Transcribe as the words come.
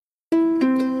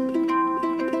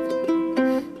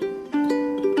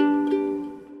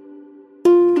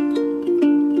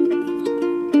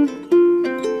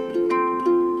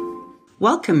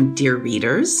Welcome, dear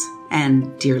readers,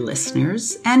 and dear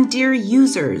listeners, and dear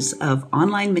users of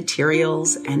online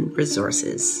materials and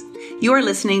resources. You are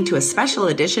listening to a special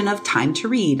edition of Time to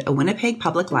Read, a Winnipeg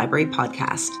Public Library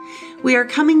podcast. We are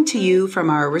coming to you from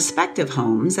our respective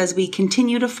homes as we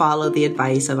continue to follow the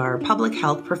advice of our public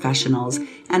health professionals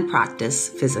and practice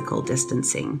physical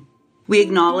distancing. We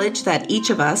acknowledge that each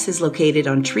of us is located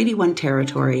on Treaty 1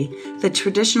 territory, the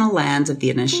traditional lands of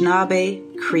the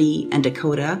Anishinaabe, Cree, and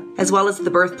Dakota, as well as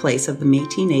the birthplace of the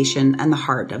Métis Nation and the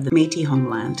heart of the Métis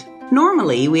homeland.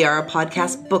 Normally, we are a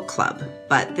podcast book club,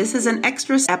 but this is an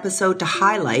extra episode to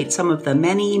highlight some of the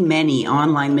many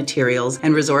online materials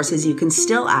and resources you can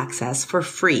still access for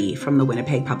free from the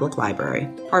Winnipeg Public Library.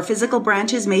 Our physical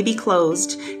branches may be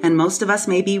closed, and most of us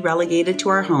may be relegated to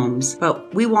our homes,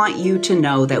 but we want you to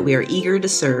know that we are eager to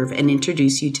serve and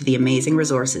introduce you to the amazing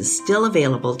resources still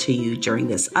available to you during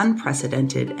this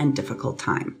unprecedented and difficult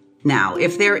time. Now,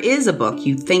 if there is a book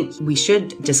you think we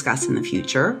should discuss in the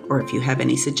future, or if you have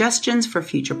any suggestions for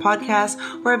future podcasts,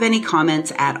 or have any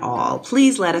comments at all,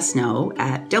 please let us know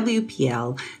at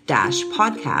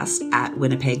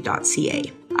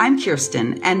wpl-podcast@winnipeg.ca. I'm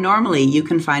Kirsten, and normally you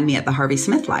can find me at the Harvey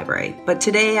Smith Library, but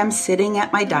today I'm sitting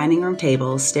at my dining room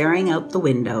table, staring out the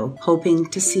window, hoping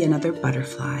to see another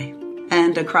butterfly.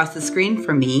 And across the screen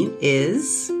from me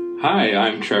is... Hi,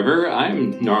 I'm Trevor.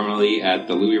 I'm normally at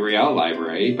the Louis Riel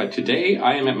Library, but today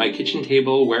I am at my kitchen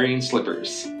table wearing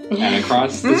slippers. And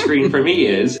across the screen for me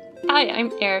is... Hi,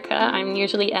 I'm Erica. I'm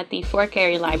usually at the Fort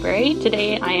Garry Library.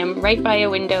 Today I am right by a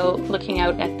window looking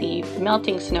out at the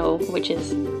melting snow, which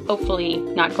is hopefully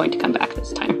not going to come back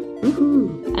this time.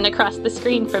 Woohoo! And across the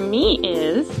screen from me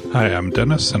is... Hi, I'm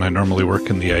Dennis, and I normally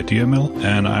work in the Idea Mill,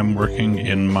 and I'm working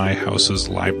in my house's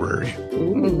library. Ooh.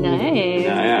 Nice.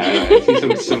 Yeah, I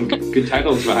see some good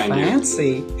titles behind you.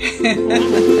 Fancy. A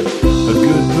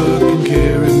good book can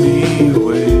carry me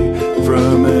away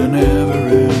from an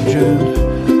average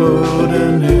and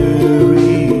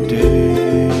ordinary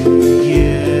day,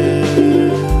 yeah.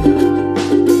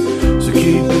 So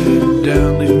keep it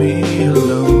down, leave me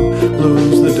alone,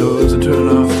 close the doors and turn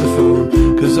off the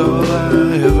phone, 'cause all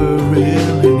I ever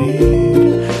really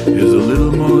need is a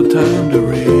little more time to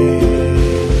read.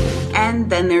 And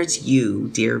then there's you,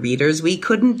 dear readers. We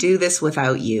couldn't do this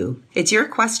without you. It's your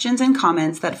questions and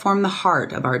comments that form the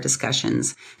heart of our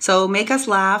discussions. So make us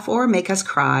laugh or make us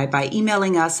cry by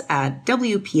emailing us at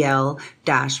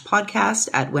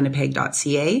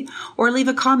wpl-podcast@winnipeg.ca or leave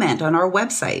a comment on our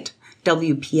website,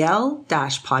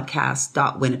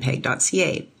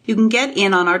 wpl-podcast.winnipeg.ca. You can get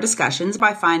in on our discussions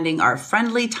by finding our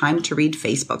friendly Time to Read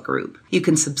Facebook group. You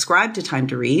can subscribe to Time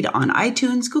to Read on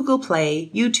iTunes, Google Play,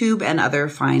 YouTube, and other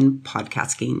fine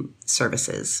podcasting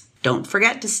services. Don't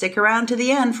forget to stick around to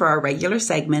the end for our regular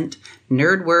segment,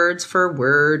 Nerd Words for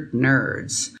Word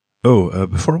Nerds.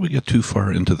 Before we get too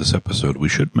far into this episode, we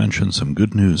should mention some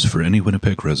good news for any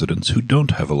Winnipeg residents who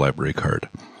don't have a library card.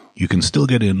 You can still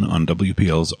get in on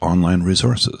WPL's online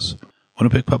resources.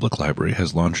 Winnipeg Public Library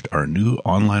has launched our new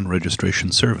online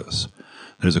registration service.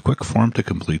 There's a quick form to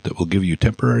complete that will give you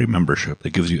temporary membership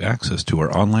that gives you access to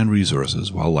our online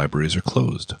resources while libraries are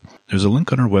closed. There's a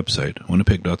link on our website,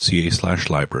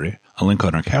 winnipeg.ca/library, a link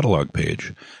on our catalog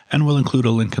page, and we'll include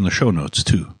a link in the show notes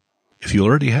too. If you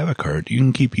already have a card, you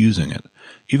can keep using it,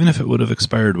 even if it would have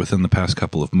expired within the past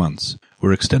couple of months.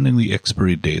 We're extending the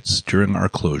expiry dates during our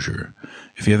closure.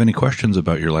 If you have any questions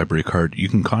about your library card, you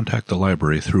can contact the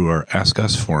library through our Ask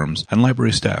Us forms, and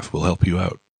library staff will help you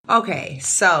out. Okay,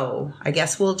 so I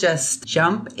guess we'll just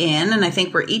jump in, and I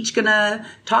think we're each going to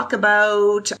talk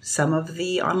about some of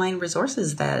the online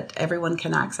resources that everyone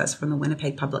can access from the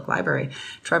Winnipeg Public Library.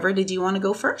 Trevor, did you want to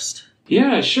go first?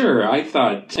 Yeah, sure. I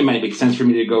thought it might make sense for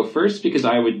me to go first because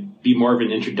I would be more of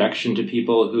an introduction to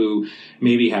people who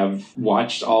maybe have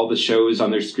watched all the shows on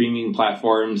their streaming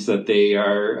platforms that they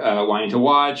are wanting to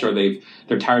watch, or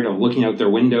they're tired of looking out their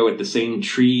window at the same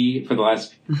tree for the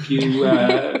last few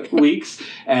weeks.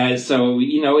 So,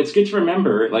 it's good to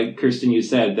remember, like Kirsten, you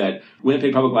said, that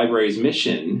Winnipeg Public Library's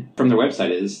mission from their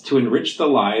website is to enrich the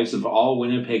lives of all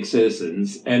Winnipeg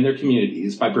citizens and their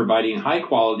communities by providing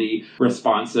high-quality,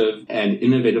 responsive, and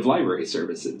innovative library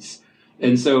services.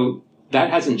 And so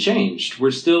that hasn't changed. We're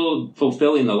still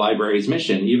fulfilling the library's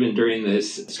mission, even during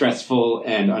this stressful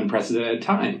and unprecedented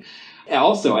time.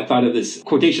 Also, I thought of this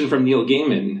quotation from Neil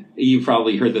Gaiman. You've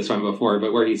probably heard this one before,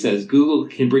 but where he says, Google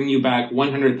can bring you back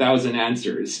 100,000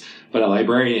 answers, but a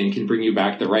librarian can bring you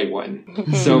back the right one.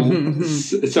 So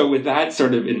with that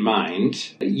sort of in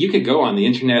mind, you could go on the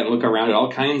internet and look around at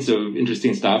all kinds of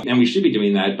interesting stuff, and we should be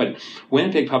doing that. But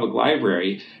Winnipeg Public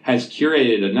Library has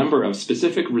curated a number of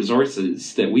specific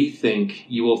resources that we think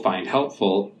you will find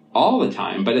helpful all the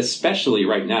time, but especially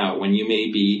right now when you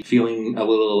may be feeling a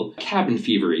little cabin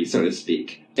fevery, so to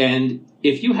speak. And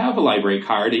if you have a library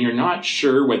card and you're not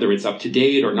sure whether it's up to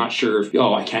date or not sure if,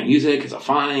 I can't use it because of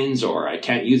fines or I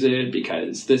can't use it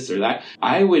because this or that,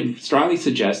 I would strongly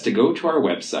suggest to go to our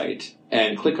website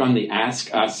and click on the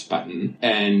Ask Us button.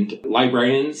 And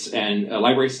librarians and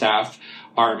library staff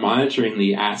are monitoring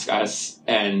the Ask Us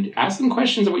and asking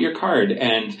questions about your card.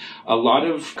 And a lot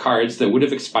of cards that would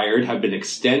have expired have been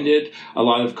extended. A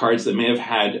lot of cards that may have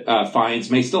had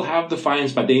fines may still have the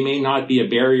fines, but they may not be a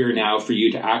barrier now for you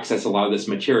to access a lot of this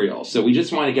material. So we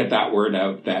just want to get that word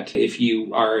out that if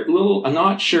you are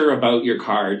not sure about your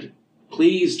card,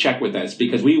 please check with us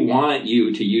because we want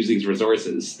you to use these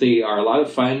resources. They are a lot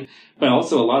of fun, but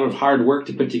also a lot of hard work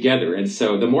to put together. And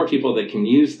so the more people that can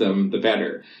use them, the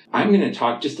better. I'm going to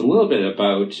talk just a little bit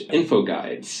about info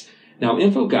guides. Now,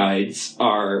 info guides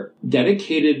are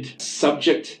dedicated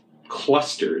subject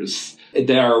clusters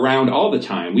that are around all the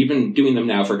time. We've been doing them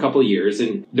now for a couple of years,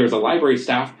 and there's a library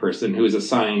staff person who is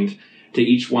assigned to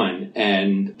each one.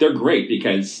 And they're great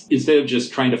because instead of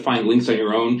just trying to find links on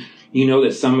your own, you know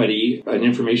that somebody, an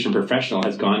information professional,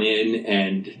 has gone in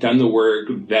and done the work,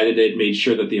 vetted it, made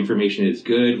sure that the information is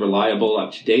good, reliable,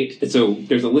 up to date. And so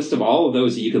there's a list of all of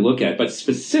those that you can look at. But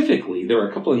specifically, there are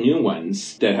a couple of new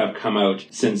ones that have come out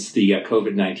since the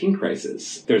COVID-19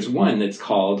 crisis. There's one that's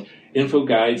called Info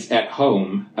Guides at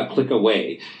Home, a Click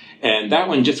Away. And that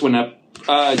one just went up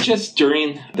just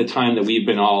during the time that we've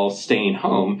been all staying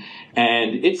home.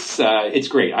 And it's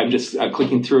great. I'm just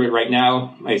clicking through it right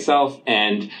now myself.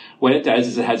 And what it does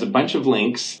is it has a bunch of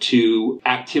links to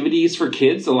activities for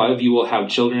kids. A lot of you will have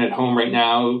children at home right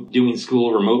now doing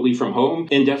school remotely from home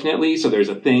indefinitely. So there's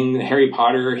a thing, Harry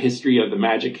Potter, History of the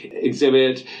Magic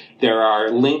exhibit. There are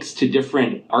links to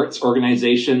different arts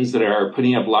organizations that are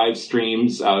putting up live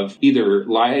streams of either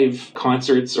live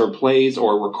concerts or plays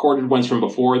or recorded ones from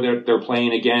before they're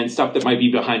playing again, stuff that might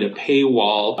be behind a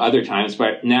paywall other times.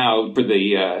 But now for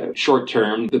the short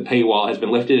term, the paywall has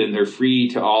been lifted and they're free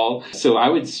to all. So I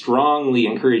would strongly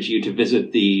encourage you to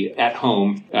visit the At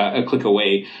Home, a click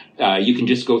away. You can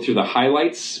just go through the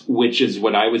highlights, which is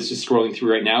what I was just scrolling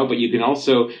through right now, but you can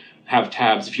also have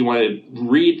tabs. If you want to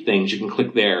read things, you can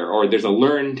click there. Or there's a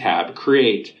Learn tab,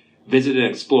 Create, Visit and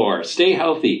Explore, Stay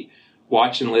Healthy,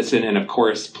 Watch and Listen, and of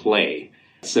course, Play.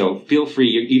 So feel free.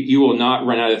 You will not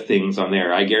run out of things on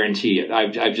there. I guarantee it.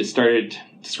 I've just started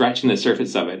scratching the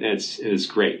surface of it. It is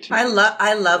great.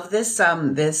 I love this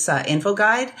info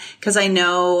guide because I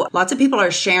know lots of people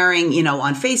are sharing,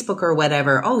 on Facebook or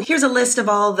whatever. Oh, here's a list of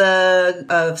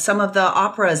some of the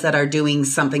operas that are doing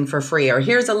something for free, or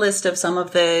here's a list of some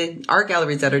of the art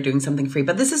galleries that are doing something free.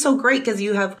 But this is so great because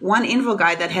you have one info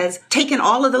guide that has taken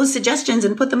all of those suggestions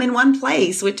and put them in one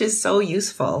place, which is so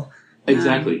useful.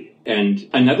 Exactly. And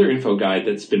another info guide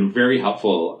that's been very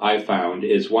helpful, I found,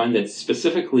 is one that's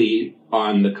specifically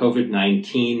on the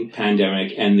COVID-19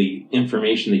 pandemic and the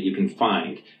information that you can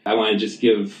find. I want to just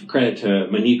give credit to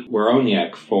Monique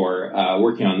Weroniak for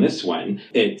working on this one.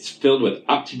 It's filled with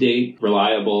up-to-date,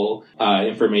 reliable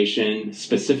information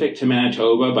specific to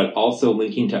Manitoba, but also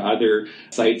linking to other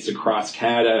sites across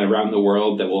Canada and around the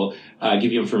world that will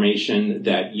give you information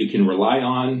that you can rely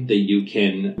on, that you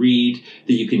can read,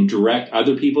 that you can direct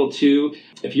other people to.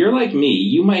 If you're like me,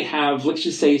 you might have, let's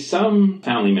just say, some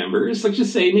family members, let's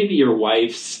just say maybe your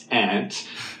wife's aunt,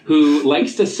 who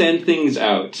likes to send things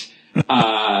out,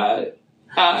 like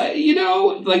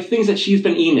things that she's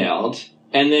been emailed,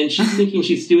 and then she's thinking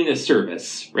she's doing a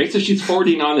service, right? So she's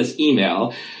forwarding on this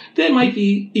email. That might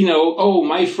be,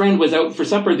 my friend was out for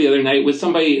supper the other night with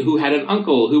somebody who had an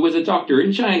uncle who was a doctor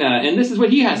in China, and this is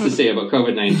what he has to say about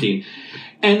COVID-19.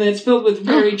 And it's filled with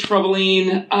very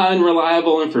troubling,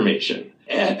 unreliable information.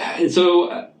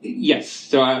 So, yes.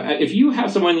 So if you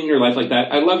have someone in your life like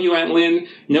that, I love you, Aunt Lynn.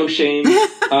 No shame.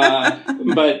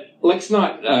 But let's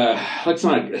not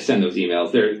send those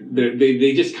emails.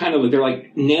 They just kind of, they're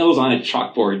like nails on a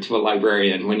chalkboard to a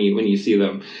librarian when you see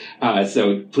them.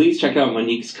 So please check out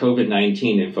Monique's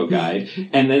COVID-19 info guide.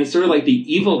 And then sort of like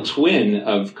the evil twin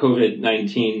of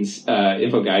COVID-19's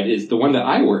info guide is the one that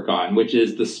I work on, which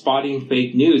is the Spotting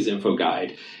Fake News info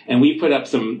guide. And we put up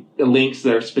some links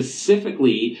that are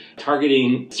specifically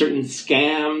targeting certain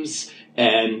scams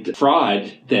and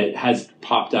fraud that has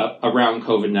popped up around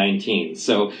COVID-19.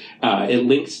 So it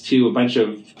links to a bunch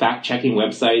of fact-checking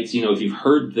websites. You know, if you've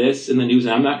heard this in the news,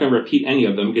 and I'm not going to repeat any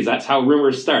of them because that's how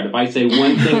rumors start. If I say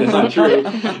one thing that's not true,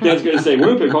 that's going to say,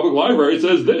 Winnipeg Public Library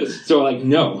says this. So like,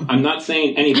 no, I'm not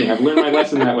saying anything. I've learned my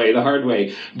lesson that way, the hard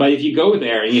way. But if you go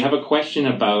there and you have a question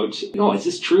about, is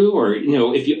this true? Or,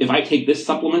 if I take this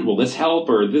supplement, will this help?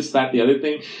 Or this, that, the other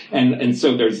thing? And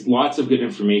so there's lots of good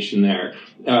information there.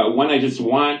 One I just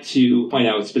want to point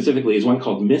out specifically is one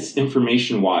called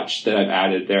Misinformation Watch that I've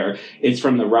added there. It's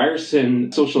from the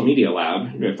Ryerson Social Media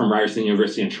Lab from Ryerson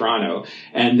University in Toronto.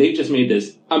 And they've just made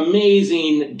this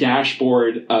amazing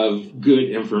dashboard of good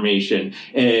information.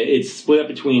 It's split up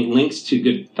between links to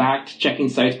good fact-checking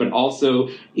sites, but also,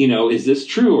 is this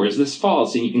true or is this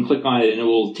false? And you can click on it and it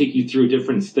will take you through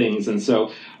different things. And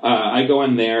so I go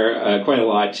in there quite a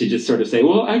lot to just sort of say,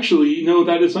 well, actually,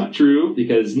 that is not true,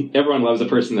 because everyone loves a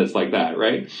person that's like that,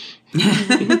 right? I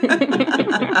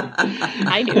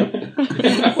do.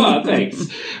 Well, thanks.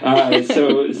 And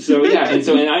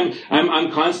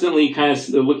I'm constantly kind of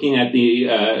looking at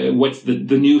the what's the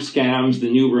new scams, the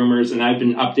new rumors, and I've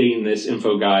been updating this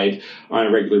info guide on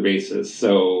a regular basis.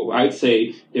 So I'd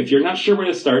say if you're not sure where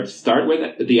to start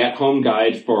with the at-home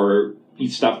guide for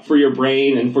stuff for your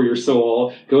brain and for your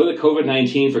soul. Go to the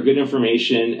COVID-19 for good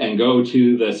information, and go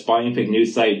to the Spotting Pig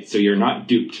news site so you're not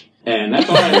duped. And that's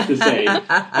all I have to say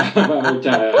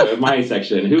about my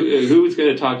section. Who's going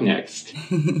to talk next?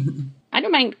 I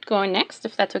don't mind going next,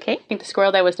 if that's okay. I think the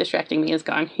squirrel that was distracting me is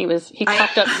gone. He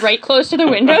popped up right close to the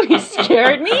window. He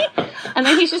scared me. And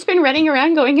then he's just been running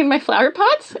around going in my flower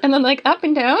pots and then up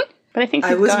and down. But I think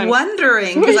he's gone.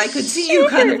 Wondering, because I could see you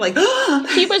kind of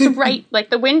He was right,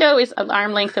 the window is an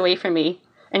arm length away from me.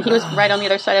 And he was right on the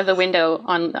other side of the window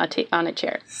on a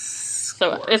chair.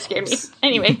 So it scared me.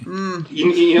 Anyway.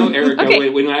 Erica,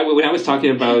 okay. when I was talking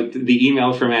about the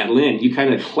email from Aunt Lynn, you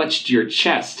kind of clutched your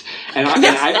chest. And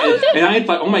I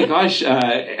thought, oh my gosh,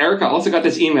 Erica also got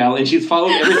this email, and she's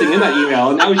followed everything in that email.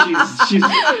 And now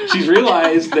she's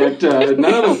realized that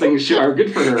none of those things are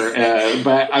good for her.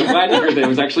 But I'm glad to hear that it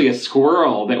was actually a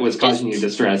squirrel that was causing you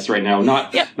distress right now,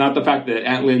 not the fact that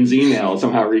Aunt Lynn's email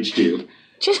somehow reached you.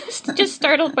 Just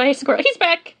startled by a squirrel. He's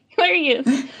back. There he is.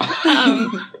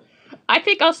 I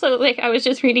think also, I was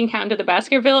just reading Hound of the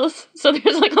Baskervilles, so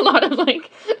there's, a lot of,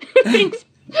 things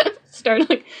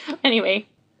startling. Anyway,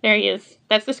 there he is.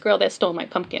 That's the squirrel that stole my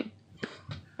pumpkin.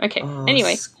 Okay,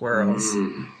 anyway. Squirrels.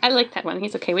 I like that one.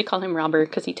 He's okay. We call him Robber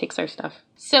because he takes our stuff.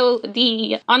 So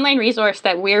the online resource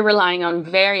that we're relying on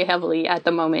very heavily at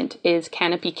the moment is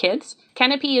Canopy Kids.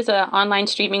 Canopy is an online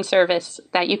streaming service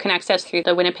that you can access through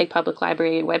the Winnipeg Public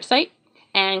Library website.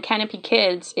 And Canopy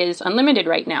Kids is unlimited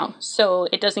right now, so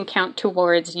it doesn't count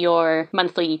towards your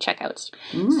monthly checkouts.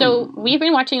 So we've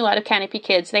been watching a lot of Canopy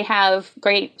Kids. They have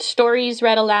great stories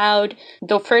read aloud.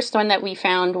 The first one that we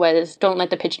found was Don't Let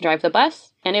the Pigeon Drive the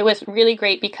Bus. And it was really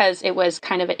great because it was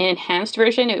kind of an enhanced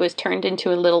version. It was turned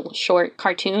into a little short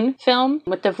cartoon film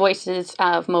with the voices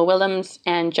of Mo Willems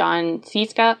and John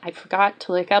Cizka. I forgot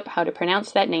to look up how to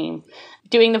pronounce that name.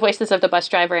 Doing the voices of the bus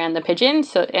driver and the pigeon,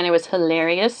 and it was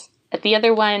hilarious. The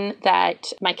other one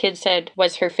that my kid said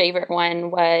was her favorite one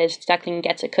was Duckling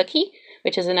Gets a Cookie,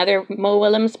 which is another Mo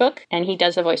Willems book, and he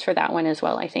does the voice for that one as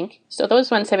well, I think. So those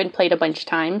ones have been played a bunch of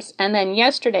times. And then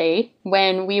yesterday,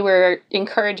 when we were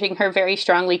encouraging her very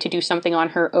strongly to do something on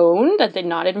her own that did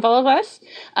not involve us,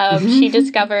 she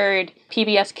discovered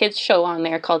PBS Kids show on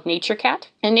there called Nature Cat.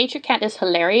 And Nature Cat is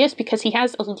hilarious because he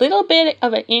has a little bit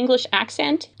of an English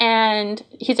accent, and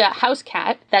he's a house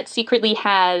cat that secretly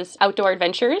has outdoor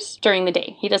adventures during the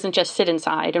day. He doesn't just sit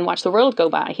inside and watch the world go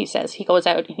by, he says. He goes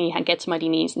out and he gets muddy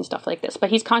knees and stuff like this. But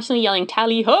he's constantly yelling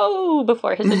tally-ho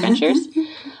before his adventures.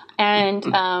 And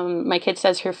my kid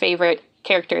says her favorite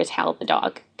character is Hal the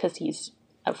dog because he's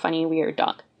a funny, weird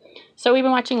dog. So we've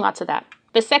been watching lots of that.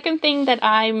 The second thing that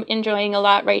I'm enjoying a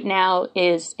lot right now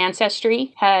is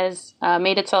Ancestry has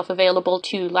made itself available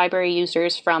to library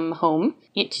users from home.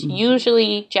 It's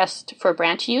usually just for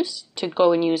branch use to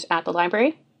go and use at the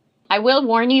library. I will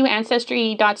warn you,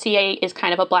 Ancestry.ca is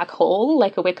kind of a black hole,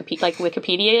 like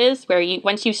Wikipedia is, where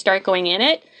once you start going in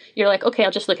it, you're like, okay,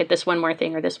 I'll just look at this one more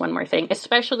thing or this one more thing.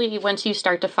 Especially once you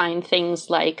start to find things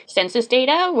like census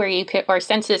data, or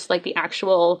census, like the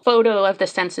actual photo of the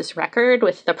census record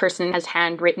with the person has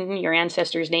handwritten your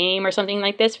ancestor's name or something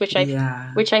like this, which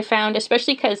I found,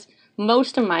 especially because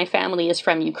most of my family is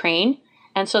from Ukraine,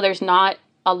 and so there's not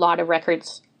a lot of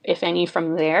records, if any,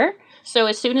 from there. So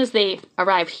as soon as they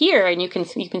arrive here, and you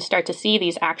can start to see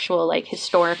these actual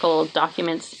historical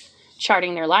documents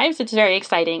charting their lives. It's very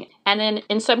exciting. And then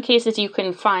in some cases you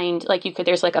can find,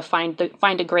 there's like a find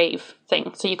a grave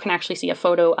thing. So you can actually see a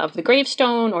photo of the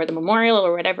gravestone or the memorial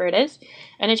or whatever it is.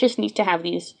 And it's just neat to have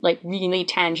these like really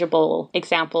tangible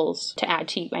examples to add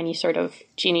to any sort of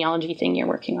genealogy thing you're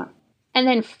working on. And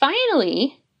then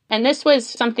finally, and this was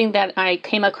something that I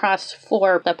came across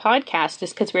for the podcast,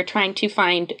 is because we're trying to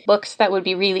find books that would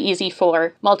be really easy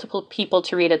for multiple people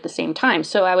to read at the same time.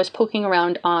 So I was poking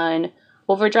around on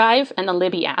Overdrive and the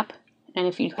Libby app. And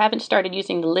if you haven't started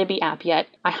using the Libby app yet,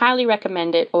 I highly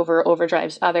recommend it over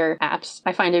Overdrive's other apps.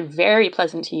 I find it very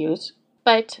pleasant to use.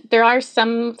 But there are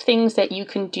some things that you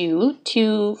can do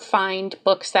to find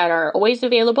books that are always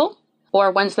available, or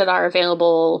ones that are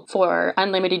available for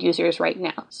unlimited users right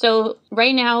now. So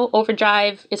right now,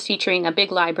 Overdrive is featuring a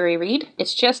big library read.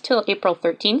 It's just till April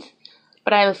 13th,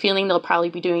 but I have a feeling they'll probably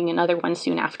be doing another one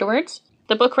soon afterwards.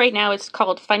 The book right now is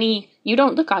called Funny You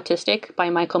Don't Look Autistic by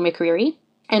Michael McCreary,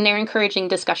 and they're encouraging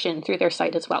discussion through their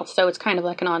site as well. So it's kind of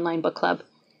like an online book club.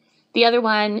 The other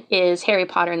one is Harry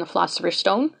Potter and the Philosopher's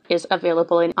Stone, is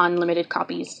available in unlimited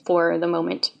copies for the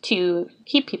moment to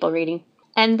keep people reading.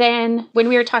 And then when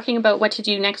we were talking about what to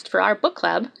do next for our book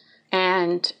club,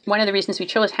 and one of the reasons we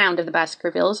chose Hound of the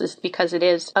Baskervilles is because it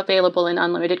is available in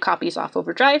unlimited copies off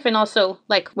Overdrive, and also,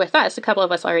 like with us, a couple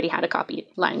of us already had a copy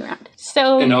lying around.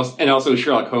 So and also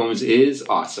Sherlock Holmes is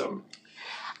awesome.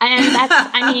 And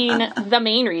that's, the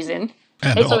main reason.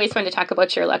 And it's always fun to talk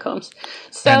about Sherlock Holmes.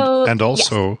 So and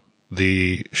also, yes.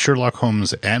 The Sherlock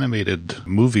Holmes animated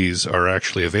movies are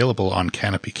actually available on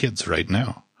Canopy Kids right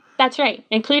now. That's right,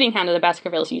 including Hound of the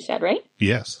Baskervilles, you said, right?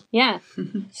 Yes. Yeah,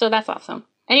 so that's awesome.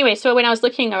 Anyway, so when I was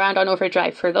looking around on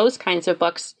Overdrive for those kinds of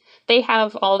books, they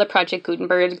have all the Project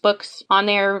Gutenberg books on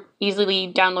there,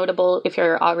 easily downloadable if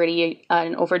you're already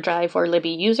an Overdrive or Libby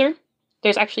user.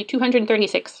 There's actually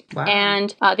 236. Wow.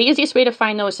 And the easiest way to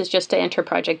find those is just to enter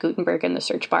Project Gutenberg in the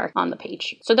search bar on the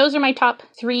page. So those are my top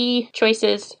 3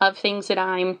 choices of things that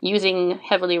I'm using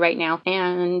heavily right now.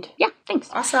 And yeah, thanks.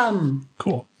 Awesome.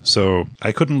 Cool. So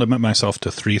I couldn't limit myself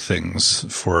to 3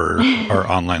 things for our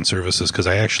online services because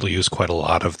I actually use quite a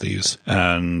lot of these.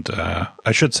 And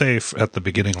I should say at the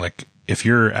beginning, like if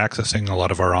you're accessing a lot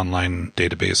of our online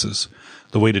databases,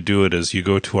 the way to do it is you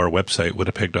go to our website,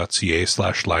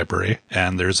 winnipeg.ca/library,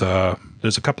 and there's a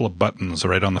couple of buttons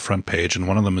right on the front page, and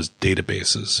one of them is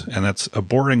databases. And that's a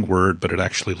boring word, but it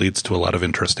actually leads to a lot of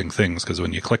interesting things, because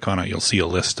when you click on it, you'll see a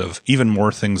list of even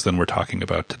more things than we're talking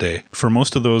about today. For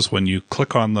most of those, when you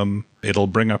click on them, it'll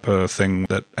bring up a thing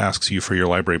that asks you for your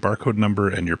library barcode number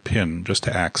and your PIN just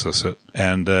to access it.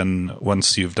 And then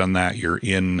once you've done that, you're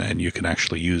in and you can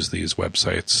actually use these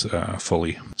websites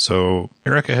fully. So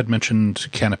Erica had mentioned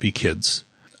Canopy Kids.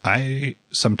 I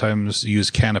sometimes use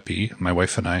Canopy, my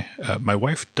wife and I. My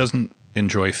wife doesn't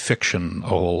enjoy fiction a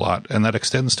whole lot, and that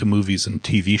extends to movies and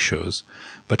TV shows,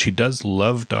 but she does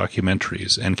love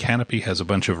documentaries, and Canopy has a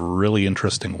bunch of really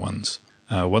interesting ones.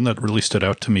 One that really stood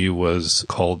out to me was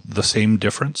called The Same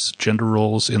Difference, Gender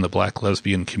Roles in the Black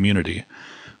Lesbian Community,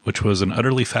 which was an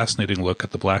utterly fascinating look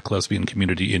at the Black lesbian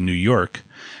community in New York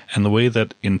and the way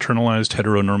that internalized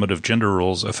heteronormative gender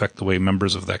roles affect the way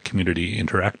members of that community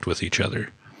interact with each other.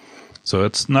 So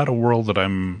it's not a world that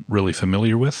I'm really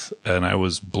familiar with, and I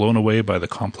was blown away by the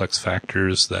complex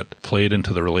factors that played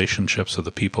into the relationships of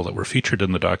the people that were featured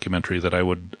in the documentary that I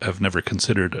would have never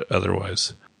considered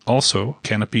otherwise. Also,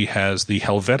 Canopy has the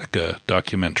Helvetica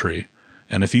documentary,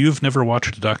 and if you've never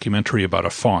watched a documentary about a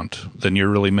font, then you're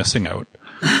really missing out.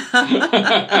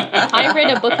 I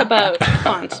read a book about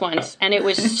fonts once, and it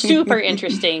was super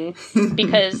interesting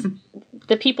because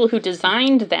the people who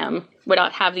designed them would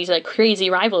have these like crazy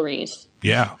rivalries.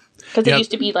 Yeah. Because it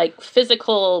used to be like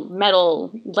physical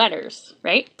metal letters,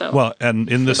 right? So, well, and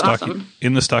in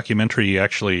this documentary, you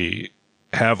actually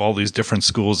have all these different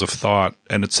schools of thought,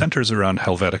 and it centers around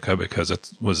Helvetica because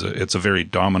it's a very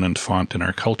dominant font in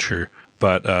our culture.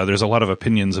 But there's a lot of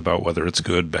opinions about whether it's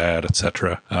good, bad,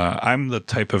 etc. I'm the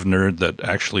type of nerd that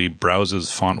actually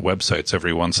browses font websites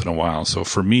every once in a while. So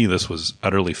for me, this was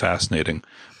utterly fascinating.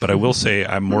 But I will say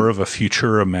I'm more of a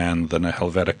Futura man than a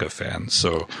Helvetica fan.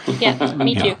 So yeah,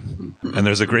 me too. And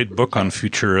there's a great book on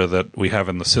Futura that we have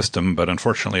in the system, but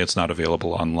unfortunately it's not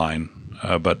available online.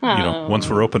 But once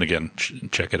we're open again,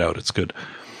 check it out. It's good.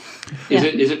 Is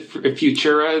it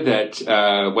Futura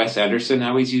that Wes Anderson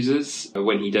always uses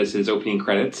when he does his opening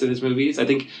credits in his movies? I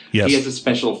think he has a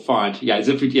special font. Yeah, is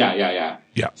it? Yeah.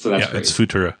 So that's great. It's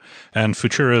Futura. And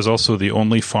Futura is also the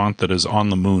only font that is on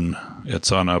the moon. It's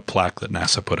on a plaque that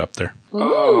NASA put up there.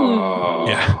 Ooh.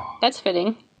 Yeah. That's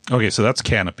fitting. Okay, so that's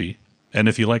Canopy. And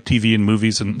if you like TV and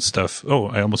movies and stuff,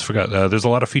 I almost forgot. There's a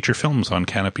lot of feature films on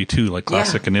Kanopy too, like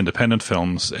classic and independent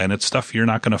films. And it's stuff you're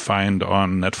not going to find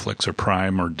on Netflix or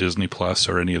Prime or Disney Plus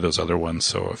or any of those other ones.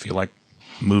 So if you like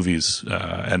movies,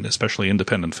 and especially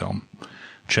independent film,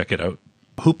 check it out.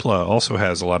 Hoopla also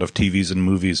has a lot of TVs and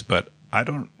movies, but I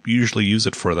don't usually use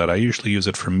it for that. I usually use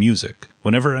it for music.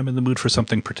 Whenever I'm in the mood for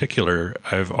something particular,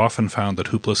 I've often found that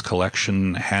Hoopla's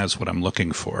collection has what I'm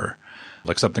looking for.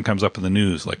 Like something comes up in the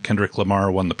news, like Kendrick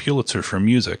Lamar won the Pulitzer for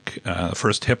music, the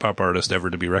first hip-hop artist ever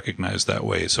to be recognized that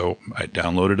way. So I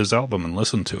downloaded his album and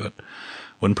listened to it.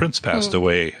 When Prince passed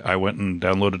away, I went and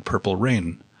downloaded Purple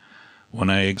Rain. When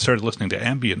I started listening to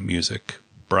ambient music,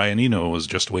 Brian Eno was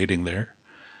just waiting there.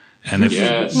 And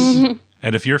if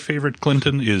and if your favorite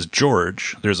Clinton is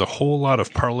George, there's a whole lot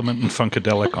of Parliament and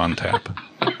Funkadelic on tap.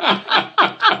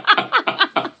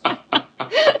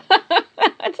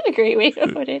 That's a great way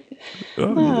to put it.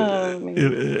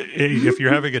 If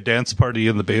you're having a dance party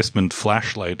in the basement,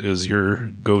 Flashlight is your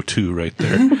go-to right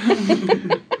there.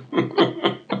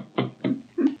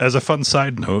 As a fun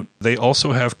side note, they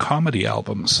also have comedy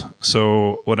albums.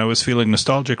 So when I was feeling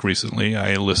nostalgic recently,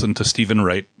 I listened to Stephen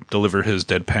Wright deliver his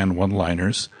deadpan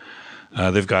one-liners.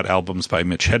 They've got albums by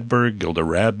Mitch Hedberg, Gilda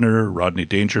Radner, Rodney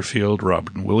Dangerfield,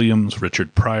 Robin Williams,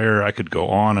 Richard Pryor. I could go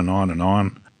on and on and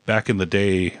on. Back in the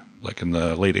day, like in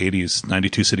the late 80s,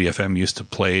 92 City FM used to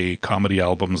play comedy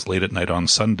albums late at night on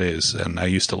Sundays, and I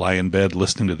used to lie in bed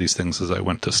listening to these things as I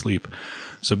went to sleep.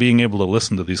 So being able to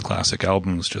listen to these classic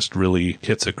albums just really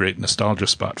hits a great nostalgia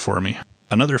spot for me.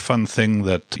 Another fun thing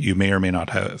that you may or may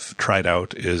not have tried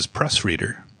out is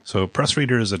PressReader. So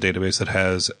PressReader is a database that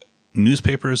has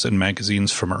newspapers and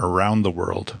magazines from around the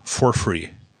world for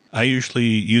free. I usually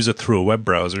use it through a web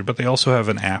browser, but they also have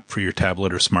an app for your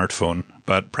tablet or smartphone.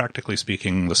 But practically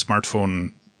speaking, the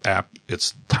smartphone app,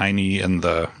 it's tiny and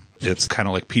it's kind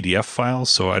of like PDF files,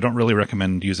 so I don't really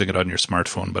recommend using it on your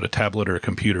smartphone, but a tablet or a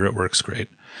computer, it works great.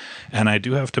 And I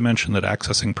do have to mention that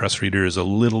accessing PressReader is a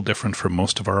little different from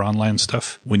most of our online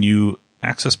stuff. When you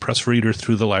access PressReader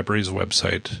through the library's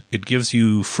website, it gives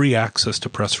you free access to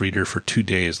PressReader for 2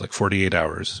 days, like 48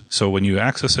 hours. So when you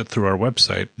access it through our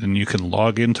website, then you can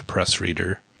log into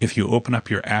PressReader. If you open up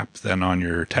your app then on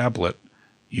your tablet,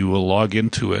 you will log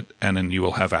into it and then you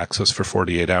will have access for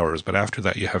 48 hours. But after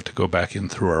that, you have to go back in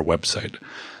through our website.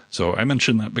 So I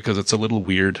mention that because it's a little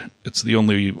weird. It's the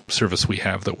only service we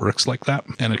have that works like that,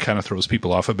 and it kind of throws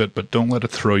people off a bit, but don't let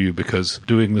it throw you, because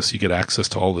doing this, you get access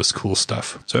to all this cool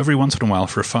stuff. So every once in a while,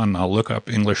 for fun, I'll look up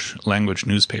English language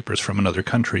newspapers from another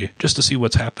country just to see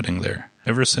what's happening there.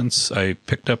 Ever since I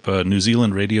picked up a New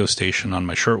Zealand radio station on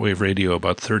my shortwave radio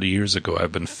about 30 years ago,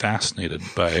 I've been fascinated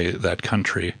by that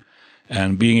country.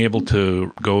 And being able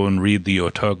to go and read the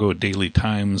Otago Daily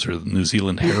Times or the New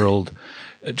Zealand Herald,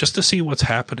 just to see what's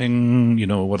happening, you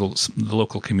know, what the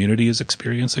local community is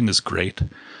experiencing is great.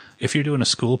 If you're doing a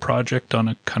school project on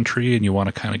a country and you want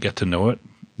to kind of get to know it,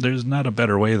 there's not a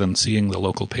better way than seeing the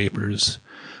local papers.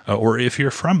 Or if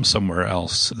you're from somewhere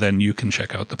else, then you can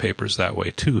check out the papers that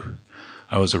way too.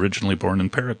 I was originally born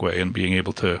in Paraguay, and being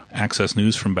able to access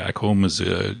news from back home is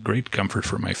a great comfort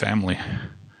for my family.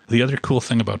 The other cool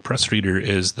thing about PressReader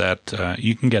is that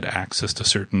you can get access to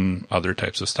certain other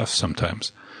types of stuff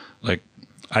sometimes. Like,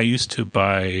 I used to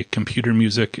buy computer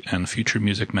music and future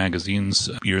music magazines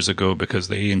years ago because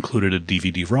they included a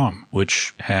DVD-ROM,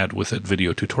 which had with it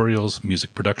video tutorials,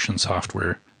 music production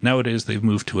software. Nowadays, they've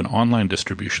moved to an online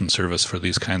distribution service for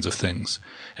these kinds of things.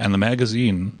 And the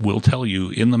magazine will tell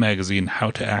you in the magazine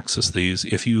how to access these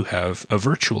if you have a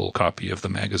virtual copy of the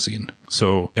magazine.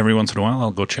 So every once in a while,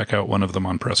 I'll go check out one of them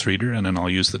on PressReader, and then I'll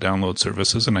use the download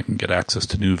services, and I can get access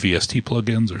to new VST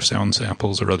plugins or sound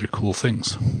samples or other cool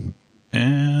things.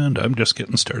 And I'm just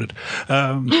getting started.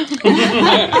 It's good.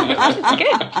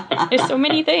 There's so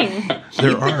many things.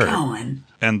 There are.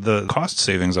 And the cost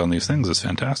savings on these things is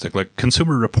fantastic. Like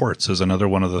Consumer Reports is another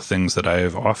one of the things that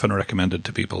I've often recommended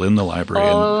to people in the library.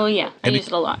 Oh, yeah. I use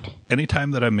it a lot. Anytime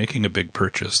that I'm making a big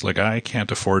purchase, like I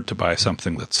can't afford to buy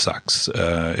something that sucks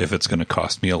if it's going to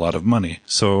cost me a lot of money.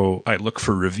 So I look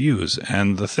for reviews.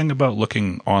 And the thing about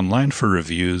looking online for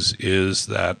reviews is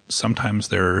that sometimes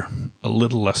they're a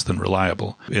little less than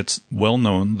reliable. It's well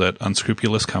known that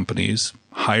unscrupulous companies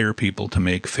hire people to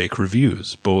make fake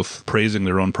reviews, both praising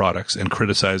their own products and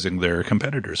criticizing their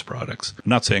competitors' products. I'm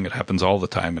not saying it happens all the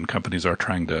time, and companies are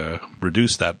trying to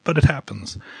reduce that, but it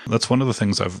happens. That's one of the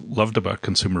things I've loved about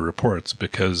Consumer Reports,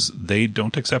 because they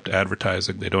don't accept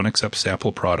advertising, they don't accept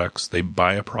sample products, they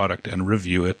buy a product and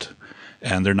review it,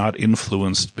 and they're not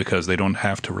influenced because they don't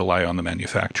have to rely on the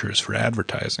manufacturers for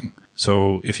advertising.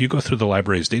 So if you go through the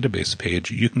library's database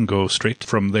page, you can go straight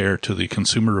from there to the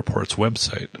Consumer Reports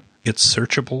website. It's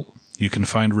searchable. You can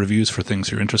find reviews for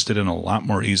things you're interested in a lot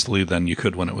more easily than you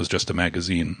could when it was just a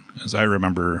magazine. As I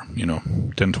remember,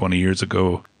 10, 20 years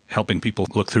ago, helping people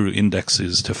look through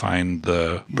indexes to find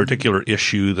the particular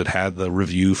issue that had the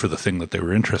review for the thing that they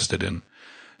were interested in.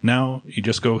 Now, you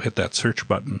just go hit that search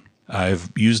button.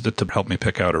 I've used it to help me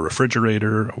pick out a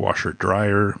refrigerator, a washer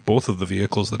dryer, both of the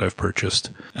vehicles that I've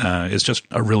purchased. It's just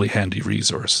a really handy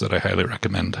resource that I highly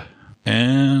recommend.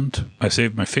 And I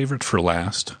saved my favorite for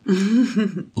last.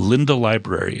 Lynda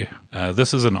Library.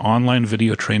 This is an online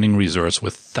video training resource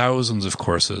with thousands of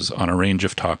courses on a range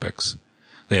of topics.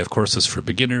 They have courses for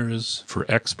beginners, for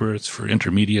experts, for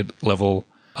intermediate level.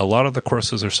 A lot of the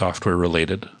courses are software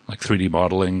related, like 3D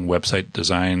modeling, website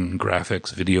design,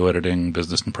 graphics, video editing,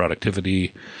 business and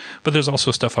productivity. But there's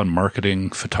also stuff on marketing,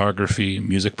 photography,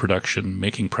 music production,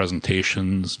 making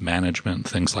presentations, management,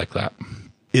 things like that.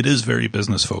 It is very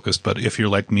business focused, but if you're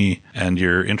like me and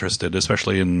you're interested,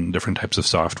 especially in different types of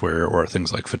software or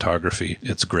things like photography,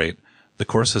 it's great. The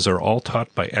courses are all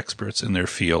taught by experts in their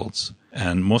fields,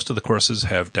 and most of the courses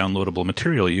have downloadable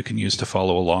material you can use to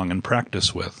follow along and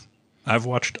practice with. I've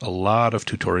watched a lot of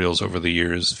tutorials over the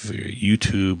years via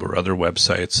YouTube or other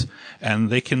websites, and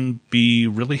they can be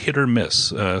really hit or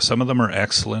miss. Some of them are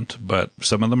excellent, but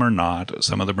some of them are not.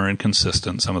 Some of them are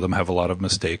inconsistent. Some of them have a lot of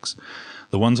mistakes.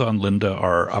 The ones on Lynda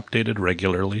are updated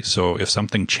regularly, so if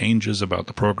something changes about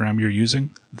the program you're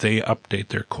using, they update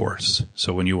their course.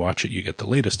 So when you watch it, you get the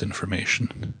latest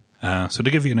information. So to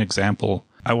give you an example,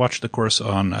 I watched the course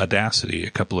on Audacity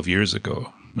a couple of years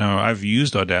ago. Now, I've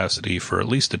used Audacity for at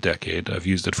least a decade. I've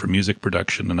used it for music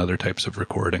production and other types of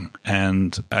recording,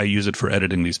 and I use it for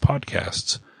editing these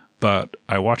podcasts. But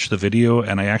I watched the video,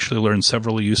 and I actually learned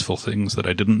several useful things that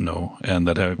I didn't know and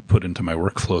that I've put into my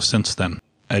workflow since then.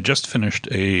 I just finished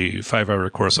a 5-hour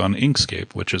course on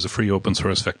Inkscape, which is a free open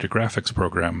source vector graphics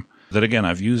program that, again,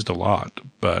 I've used a lot,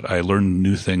 but I learned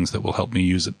new things that will help me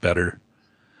use it better.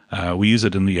 We use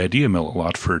it in the Idea Mill a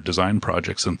lot for design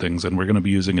projects and things, and we're going to be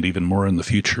using it even more in the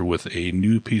future with a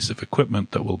new piece of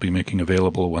equipment that we'll be making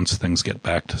available once things get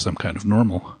back to some kind of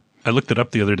normal. I looked it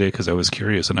up the other day because I was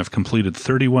curious, and I've completed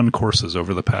 31 courses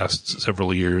over the past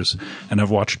several years, and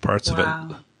I've watched parts of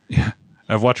it. Yeah.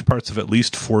 I've watched parts of at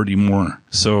least 40 more.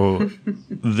 So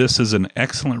this is an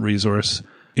excellent resource.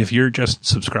 If you're just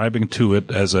subscribing to it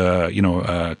as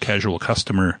a casual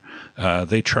customer,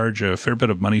 they charge a fair bit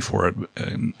of money for it,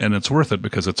 and it's worth it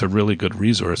because it's a really good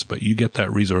resource, but you get that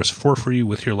resource for free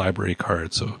with your library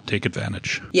card, so take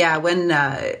advantage. Yeah, when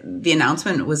the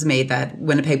announcement was made that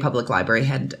Winnipeg Public Library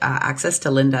had access to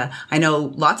Lynda, I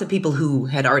know lots of people who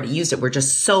had already used it were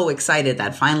just so excited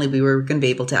that finally we were going to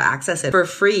be able to access it for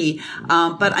free,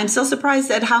 but I'm still surprised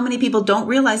at how many people don't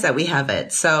realize that we have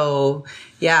it, so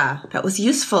yeah, that was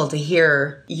useful to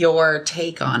hear your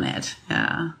take on it.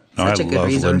 Yeah, such a good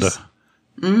resource.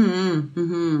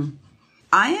 Lynda.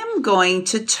 I am going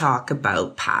to talk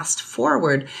about Past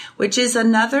Forward, which is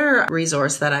another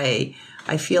resource that I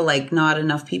feel like not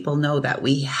enough people know that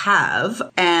we have.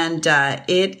 And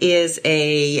it is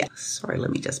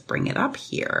let me just bring it up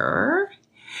here.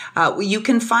 You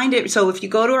can find it. So if you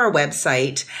go to our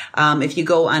website, if you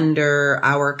go under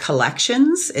our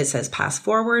collections, it says Past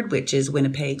Forward, which is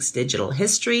Winnipeg's digital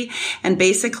history. And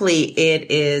basically it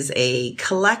is a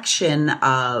collection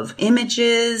of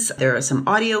images. There are some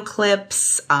audio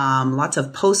clips, lots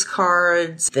of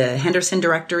postcards. The Henderson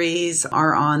directories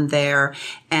are on there.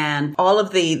 And all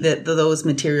of those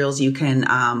materials you can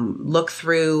look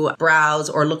through, browse,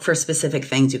 or look for specific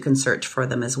things. You can search for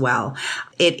them as well.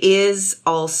 It is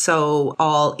also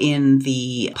all in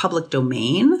the public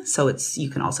domain, so you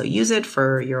can also use it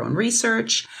for your own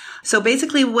research. So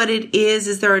basically what it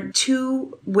is there are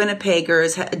two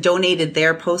Winnipeggers donated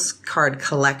their postcard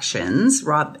collections,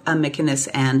 Rob McInnes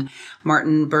and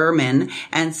Martin Berman.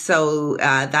 And so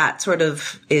that sort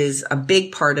of is a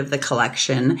big part of the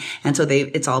collection. And so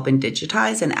it's all been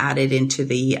digitized and added into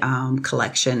the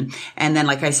collection. And then,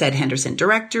 like I said, Henderson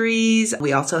directories.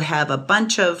 We also have a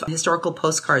bunch of historical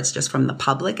postcards just from the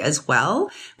public as well.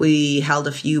 We held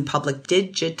a few public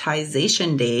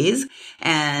digitization days,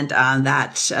 and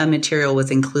that material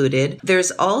was included.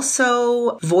 There's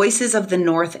also Voices of the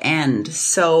North End.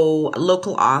 So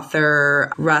local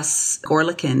author Russ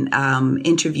Gorlikin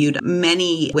interviewed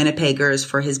many Winnipeggers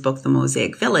for his book, The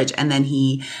Mosaic Village, and then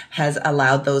he has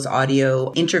allowed those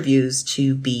audio interviews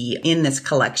to be in this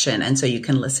collection, and so you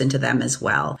can listen to them as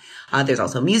well. There's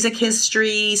also music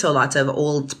history, so lots of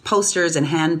old posters and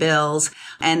handbills,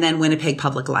 and then Winnipeg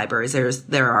Public Libraries.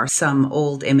 There are some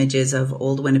old images of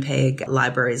old Winnipeg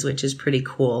libraries, which is pretty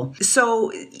cool. people.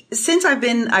 So since I've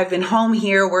been home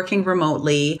here working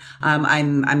remotely,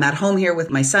 I'm at home here with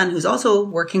my son, who's also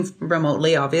working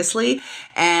remotely, obviously.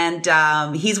 And,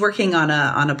 he's working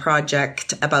on a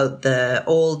project about the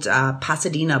old,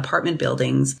 Pasadena apartment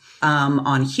buildings,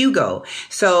 on Hugo.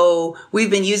 So we've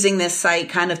been using this site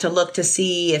kind of to look to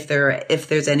see if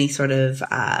there's any sort of,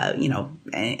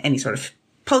 any sort of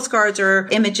postcards or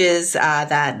images,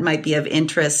 that might be of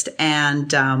interest.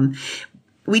 And,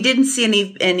 we didn't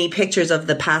see any pictures of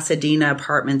the Pasadena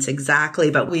apartments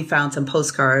exactly, but we found some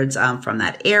postcards, from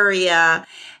that area.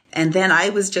 And then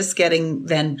I was just getting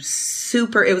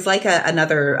it was like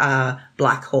another,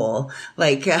 black hole,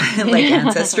 like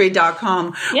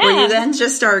Ancestry.com, where you then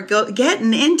just start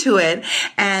getting into it.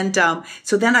 And,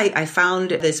 so then I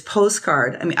found this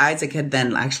postcard. I mean, Isaac had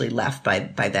then actually left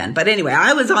by then. But anyway,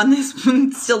 I was on this,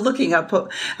 still looking up,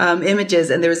 images,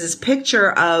 and there was this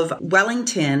picture of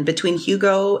Wellington between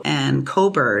Hugo and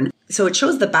Coburn. So it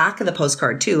shows the back of the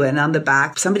postcard too. And on the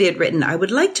back, somebody had written, "I would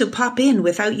like to pop in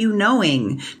without you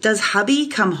knowing. Does hubby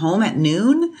come home at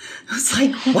noon?" I was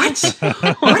like, what?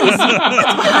 What's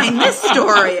behind this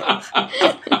story?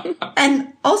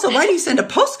 And also, why do you send a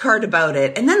postcard about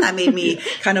it? And then that made me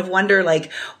kind of wonder, like,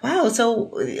 wow,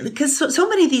 because so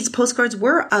many of these postcards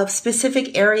were of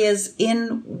specific areas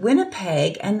in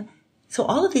Winnipeg, and so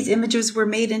all of these images were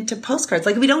made into postcards.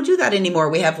 Like, we don't do that anymore.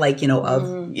 We have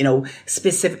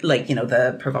specific,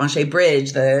 the Provencher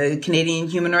Bridge, the Canadian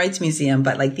Human Rights Museum,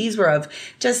 but like these were of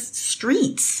just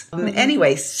streets.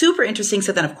 Anyway, super interesting.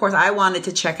 So then, of course, I wanted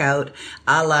to check out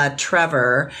a la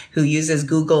Trevor, who uses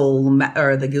Google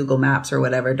Maps or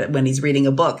whatever when he's reading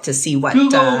a book to see what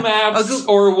Google Maps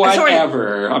or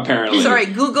whatever. Apparently,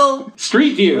 Google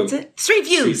Street View. What's it? Street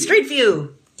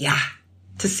View. Yeah.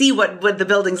 To see what the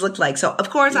buildings look like. So,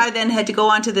 of course, I then had to go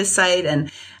onto this site,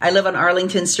 and I live on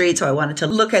Arlington Street, so I wanted to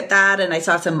look at that, and I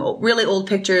saw some really old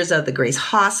pictures of the Grace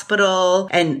Hospital.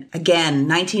 And again,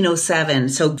 1907.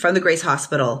 So from the Grace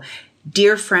Hospital,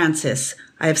 "Dear Francis,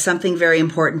 I have something very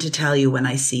important to tell you when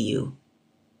I see you."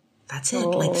 That's it.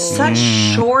 Like such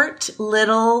short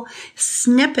little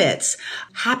snippets.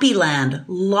 Happy Land.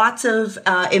 Lots of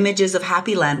images of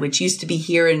Happy Land, which used to be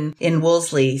here in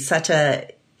Wolseley. Such a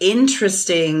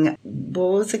interesting,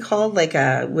 what was it called? Like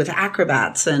with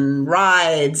acrobats and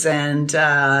rides and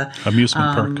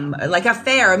amusement park. Like a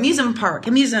fair, amusement park.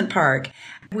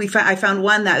 I found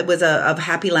one that was of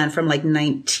Happy Land from like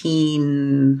I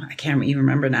can't even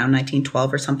remember now,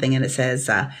 1912 or something, and it says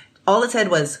all it said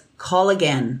was, "Call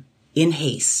again in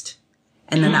haste."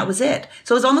 And then that was it.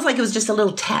 So it was almost like it was just a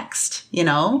little text,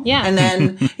 Yeah. And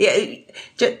then,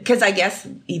 because I guess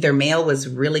either mail was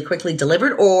really quickly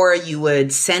delivered, or you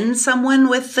would send someone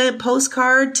with the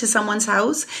postcard to someone's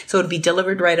house, so it would be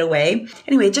delivered right away.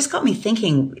 Anyway, it just got me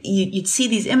thinking. You'd see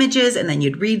these images, and then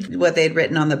you'd read what they'd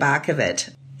written on the back of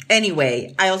it.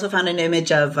 Anyway, I also found an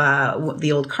image of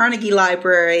the old Carnegie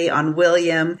Library on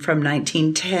William from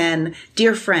 1910.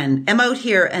 "Dear friend, am out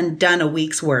here and done a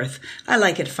week's worth. I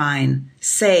like it fine.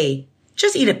 Say,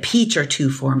 just eat a peach or two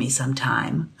for me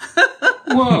sometime."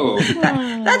 Whoa.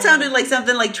 that sounded like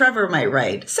something like Trevor might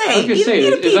write. Say,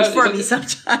 eat a peach for me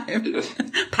sometime.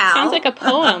 Pal. Sounds like a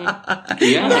poem.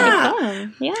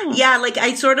 Yeah, like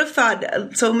I sort of thought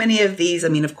so many of these, I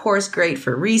mean, of course, great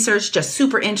for research, just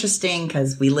super interesting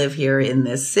because we live here in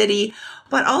this city,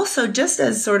 but also just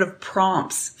as sort of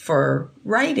prompts for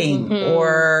writing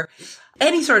or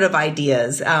any sort of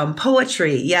ideas,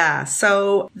 poetry. Yeah.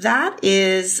 So that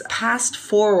is Past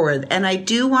Forward. And I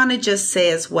do want to just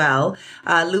say as well,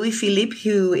 Louis Philippe,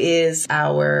 who is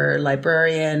our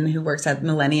librarian who works at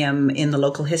Millennium in the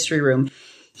local history room,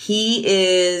 he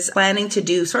is planning to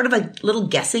do sort of a little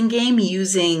guessing game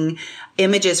using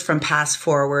images from Past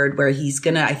Forward, where he's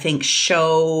going to, I think,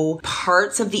 show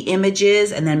parts of the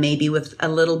images and then maybe with a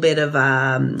little bit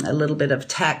of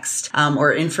text,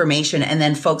 or information. And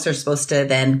then folks are supposed to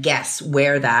then guess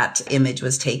where that image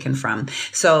was taken from.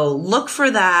 So look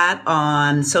for that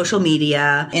on social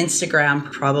media,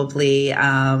 Instagram probably,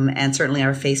 and certainly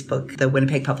our Facebook, the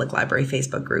Winnipeg Public Library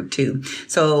Facebook group too.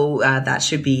 So, that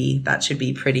should be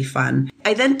pretty fun.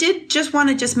 I then did just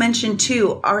want to mention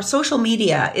too, our social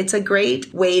media. It's a great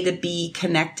way to be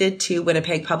connected to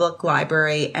Winnipeg Public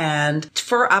Library and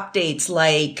for updates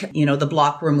like, the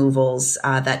block removals,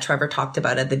 that Trevor talked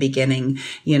about at the beginning.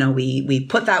 We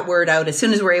put that word out as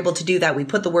soon as we're able to do that. We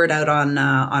put the word out on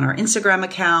our Instagram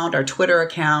account, our Twitter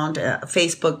account,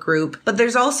 Facebook group. But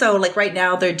there's also, like right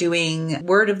now, they're doing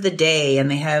word of the day, and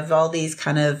they have all these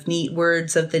kind of neat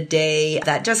words of the day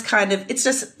that just kind of, it's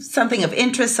just something of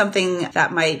interest, something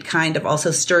that might kind of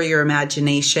also stir your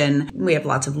imagination. We have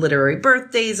lots of literary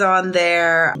birthdays on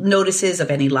there, notices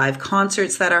of any live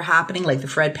concerts that are happening, like the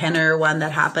Fred Penner one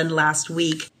that happened last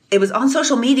week. It was on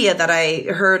social media that I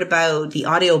heard about the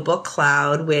audiobook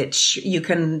cloud, which you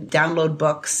can download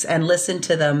books and listen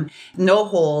to them. No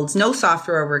holds, no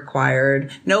software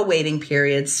required, no waiting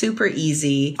periods, super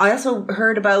easy. I also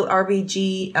heard about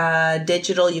RBG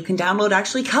Digital. You can download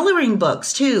actually coloring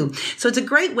books too. So it's a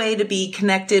great way to be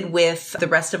connected with the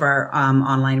rest of our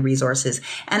online resources.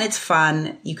 And it's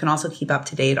fun. You can also keep up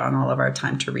to date on all of our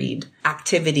Time to Read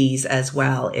activities as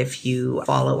well if you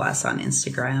follow us on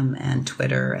Instagram and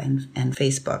Twitter and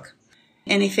Facebook.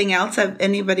 Anything else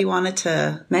anybody wanted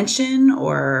to mention,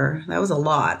 or that was a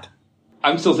lot?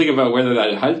 I'm still thinking about whether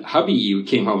that hubby you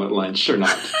came home at lunch or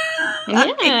not.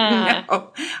 Yeah.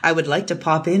 I would like to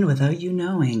pop in without you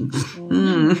knowing.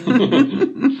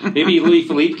 Maybe Louis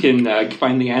Philippe can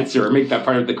find the answer or make that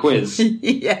part of the quiz.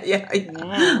 Yeah.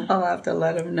 I'll have to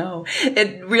let him know.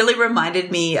 It really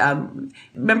reminded me,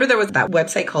 remember there was that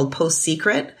website called Post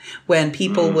Secret when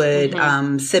people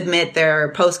would submit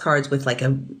their postcards with like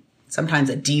sometimes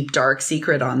a deep, dark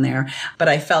secret on there. But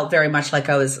I felt very much like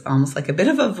I was almost like a bit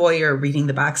of a voyeur reading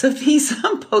the backs of these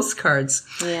postcards.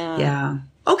 Yeah.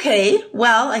 Okay,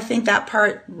 well, I think that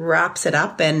part wraps it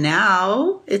up. And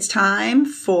now it's time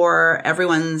for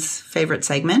everyone's favorite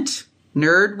segment,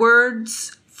 Nerd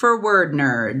Words for Word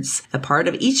Nerds, the part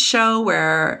of each show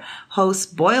where hosts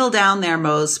boil down their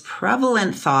most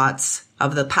prevalent thoughts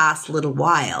of the past little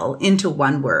while into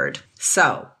one word.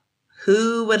 So,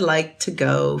 who would like to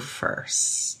go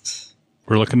first?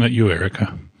 We're looking at you,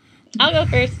 Erica. I'll go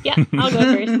first. Yeah, I'll go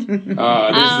first. There's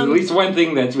at least one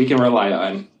thing that we can rely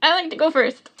on. I like to go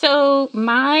first. So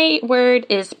my word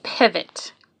is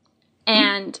pivot.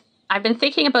 And I've been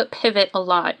thinking about pivot a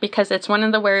lot because it's one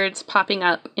of the words popping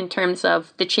up in terms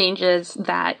of the changes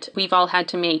that we've all had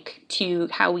to make to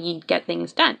how we get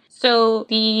things done. So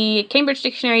the Cambridge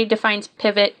Dictionary defines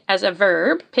pivot as a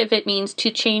verb. Pivot means to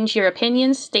change your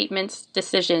opinions, statements,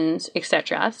 decisions,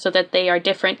 etc., so that they are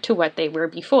different to what they were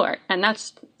before. And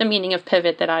that's the meaning of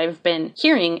pivot that I've been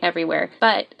hearing everywhere.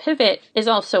 But pivot is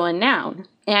also a noun.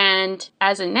 And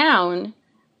as a noun,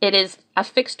 it is a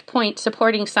fixed point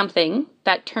supporting something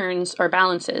that turns or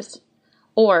balances,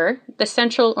 or the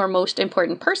central or most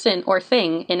important person or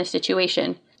thing in a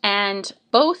situation. And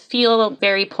both feel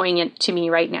very poignant to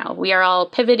me right now. We are all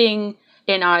pivoting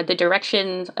in the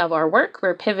direction of our work.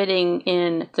 We're pivoting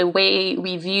in the way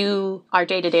we view our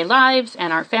day-to-day lives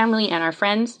and our family and our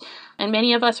friends. And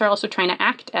many of us are also trying to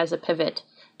act as a pivot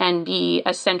and be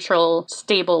a central,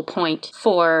 stable point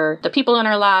for the people in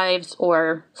our lives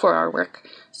or for our work.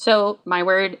 So my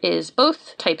word is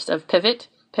both types of pivot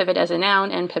as a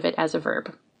noun and pivot as a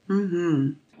verb.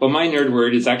 Mm-hmm. Well, my nerd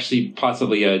word is actually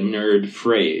possibly a nerd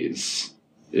phrase.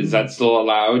 Is that still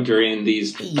allowed during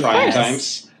these trying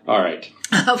times? All right.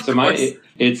 Of course.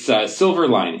 It's silver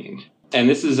lining. And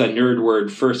this is a nerd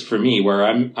word first for me, where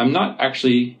I'm not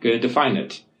actually going to define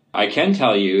it. I can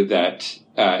tell you that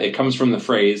it comes from the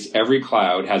phrase, every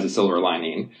cloud has a silver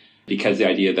lining, because the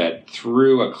idea that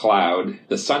through a cloud,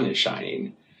 the sun is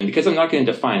shining. And because I'm not going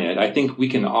to define it, I think we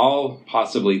can all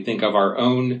possibly think of our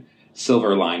own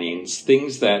silver linings,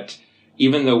 things that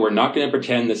even though we're not going to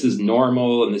pretend this is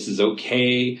normal and this is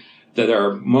okay, that there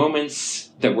are moments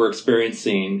that we're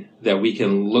experiencing that we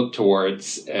can look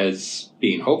towards as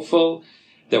being hopeful,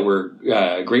 that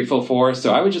we're grateful for.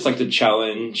 So I would just like to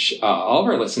challenge all of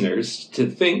our listeners to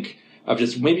think of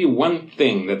just maybe one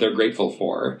thing that they're grateful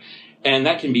for, and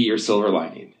that can be your silver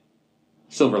lining.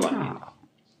 Silver lining.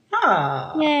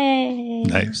 Yay!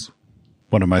 Nice.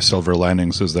 One of my silver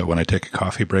linings is that when I take a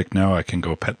coffee break now, I can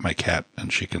go pet my cat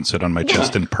and she can sit on my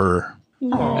chest and purr.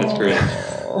 That's great.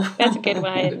 That's a good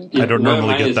one. I don't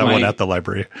normally get that one at the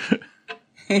library.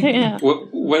 Yeah.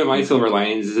 One of my silver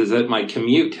linings is that my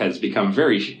commute has become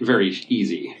very, very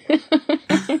easy.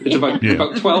 It's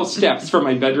about 12 steps from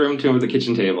my bedroom to the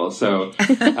kitchen table, so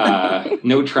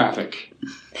no traffic.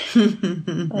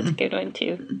 That's a good one,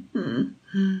 too.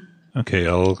 Okay,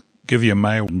 I'll give you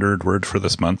my nerd word for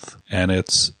this month, and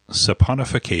it's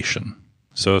saponification.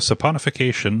 So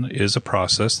saponification is a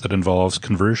process that involves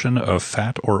conversion of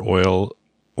fat or oil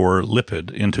or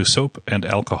lipid into soap and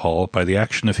alcohol by the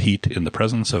action of heat in the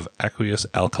presence of aqueous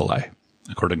alkali,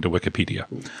 according to Wikipedia.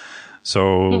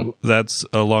 So that's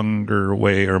a longer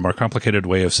way or more complicated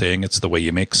way of saying it's the way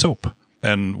you make soap.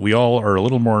 And we all are a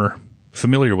little more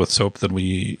familiar with soap than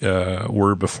we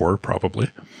were before,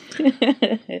 probably.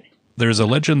 There's a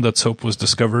legend that soap was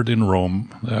discovered in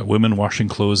Rome. Women washing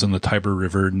clothes in the Tiber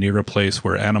River near a place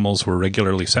where animals were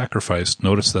regularly sacrificed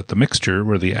noticed that the mixture,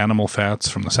 where the animal fats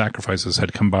from the sacrifices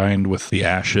had combined with the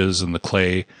ashes and the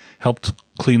clay, helped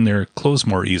clean their clothes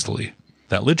more easily.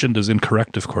 That legend is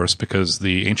incorrect, of course, because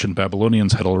the ancient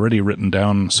Babylonians had already written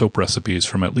down soap recipes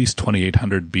from at least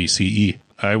 2800 BCE.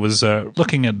 I was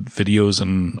looking at videos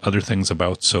and other things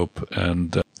about soap,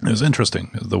 and it was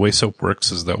interesting. The way soap works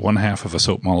is that one half of a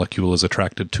soap molecule is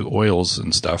attracted to oils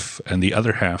and stuff, and the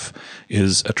other half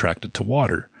is attracted to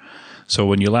water. So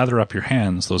when you lather up your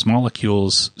hands, those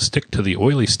molecules stick to the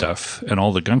oily stuff and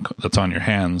all the gunk that's on your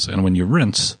hands, and when you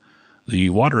rinse,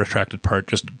 the water-attracted part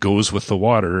just goes with the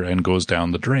water and goes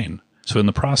down the drain. So in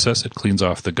the process, it cleans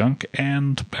off the gunk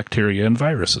and bacteria and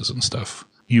viruses and stuff.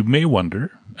 You may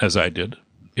wonder, as I did,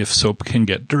 if soap can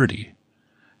get dirty.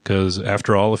 Because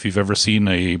after all, if you've ever seen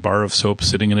a bar of soap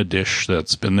sitting in a dish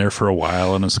that's been there for a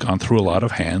while and has gone through a lot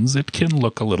of hands, it can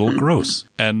look a little gross.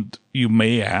 And you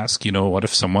may ask, what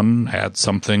if someone had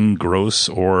something gross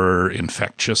or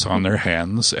infectious on their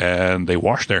hands and they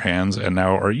wash their hands, and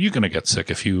now are you going to get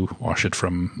sick if you wash it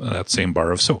from that same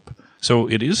bar of soap? So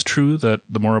it is true that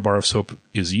the more a bar of soap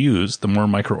is used, the more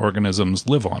microorganisms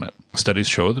live on it. Studies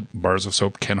show that bars of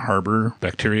soap can harbor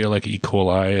bacteria like E.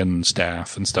 coli and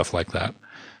staph and stuff like that.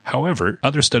 However,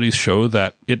 other studies show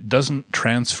that it doesn't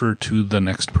transfer to the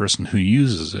next person who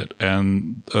uses it.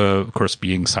 And, of course,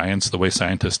 being science, the way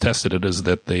scientists tested it is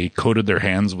that they coated their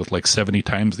hands with like 70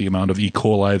 times the amount of E.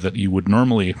 coli that you would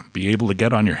normally be able to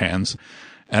get on your hands.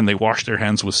 And they washed their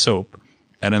hands with soap.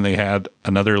 And then they had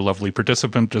another lovely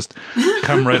participant just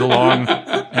come right along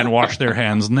and wash their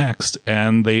hands next.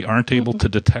 And they aren't able to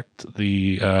detect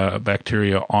the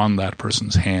bacteria on that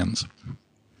person's hands.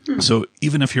 So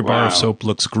even if your bar of soap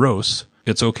looks gross,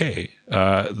 it's okay.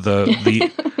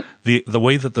 The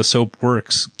way that the soap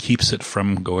works keeps it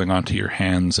from going onto your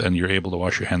hands, and you're able to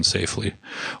wash your hands safely.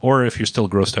 Or if you're still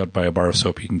grossed out by a bar of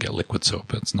soap, you can get liquid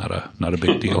soap. It's not a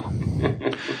big deal.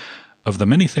 Of the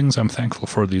many things I'm thankful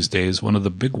for these days, one of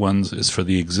the big ones is for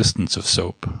the existence of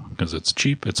soap, because it's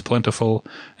cheap, it's plentiful,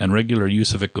 and regular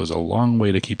use of it goes a long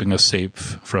way to keeping us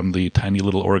safe from the tiny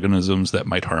little organisms that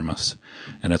might harm us.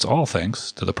 And it's all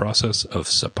thanks to the process of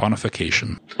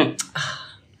saponification.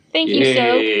 Thank you,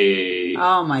 Soap.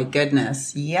 Oh my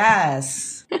goodness.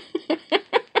 Yes. I'm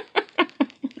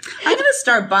going to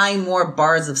start buying more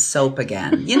bars of soap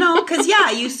again, because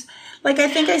I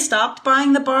think I stopped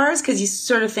buying the bars because you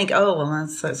sort of think, oh, well,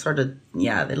 that's sort of,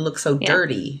 it looks so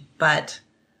dirty. But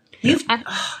you've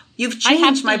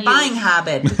changed my buying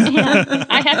habit. Yeah,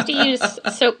 I have to use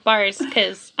soap bars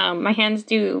because my hands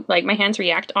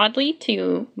react oddly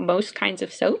to most kinds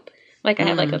of soap. Like I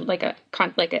have like an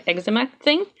eczema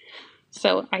thing.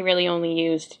 So I really only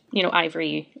used,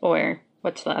 Ivory or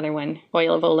what's the other one?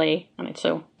 Oil of Olay on it.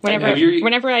 So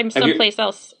whenever I'm someplace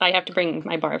else, I have to bring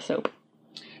my bar of soap.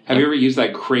 Have you ever used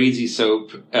that crazy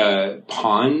soap,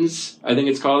 Pond's, I think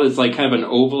it's called? It's like kind of an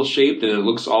oval shaped and it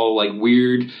looks all like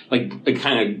weird, like a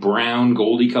kind of brown,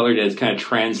 goldy colored, and it's kind of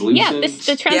translucent. Yeah,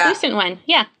 the translucent one.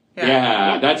 Yeah.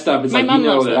 Yeah, that stuff is My mom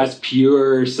loves that's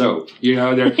pure soap.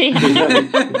 There's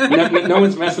no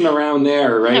one's messing around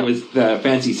there, right? No. With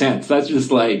fancy scents. That's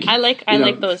just like I like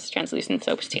those translucent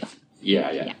soaps too.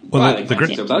 Yeah. Well, I like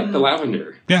fancy soaps. I like the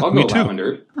lavender. Yeah, I'll me go too.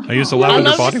 Lavender. I use the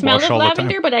lavender body wash all the time.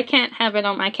 Lavender, but I can't have it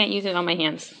I can't use it on my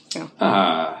hands. So.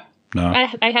 No.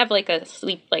 I have like a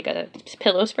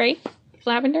pillow spray of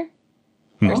lavender.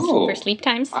 For sleep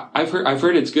times. I've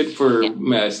heard it's good for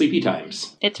sleepy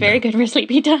times. It's very good for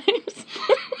sleepy times.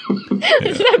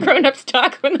 This is how grown-ups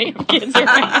talk when they have kids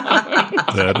around.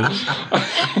 That is.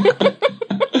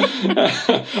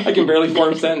 I can barely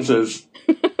form sentences.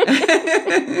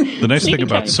 The nice thing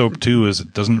about soap, too, is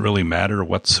it doesn't really matter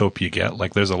what soap you get.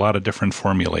 Like, there's a lot of different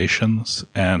formulations,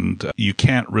 and you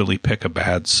can't really pick a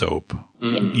bad soap.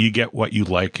 Mm-hmm. You get what you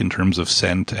like in terms of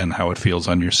scent and how it feels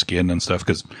on your skin and stuff,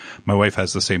 because my wife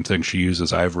has the same thing. She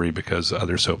uses Ivory because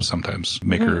other soaps sometimes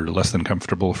make her less than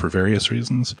comfortable for various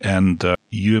reasons. And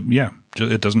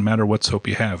it doesn't matter what soap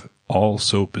you have. All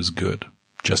soap is good.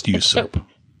 Just use soap.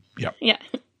 Yeah. Yeah.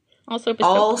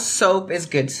 All soap is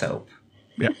good soap.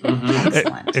 Yeah.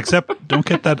 Mm-hmm. Except don't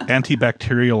get that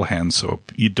antibacterial hand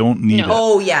soap. You don't need it.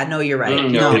 Oh, yeah. No, you're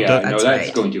right.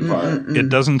 That's going too far. It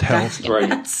doesn't help. That's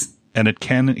right. And it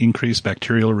can increase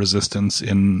bacterial resistance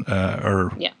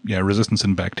resistance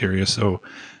in bacteria. So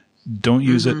don't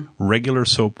use it. Regular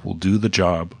soap will do the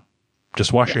job.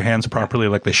 Just wash your hands properly,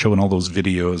 like they show in all those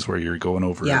videos where you're going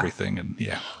over everything. And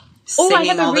I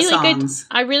have a really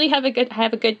good. I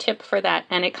have a good tip for that,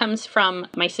 and it comes from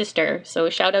my sister. So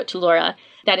shout out to Laura.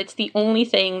 that it's the only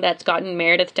thing that's gotten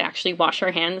Meredith to actually wash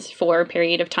her hands for a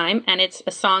period of time. And it's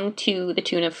a song to the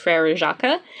tune of Frère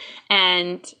Jacques.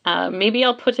 And maybe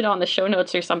I'll put it on the show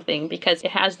notes or something, because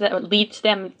it has the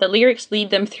lyrics lead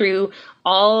them through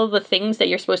all the things that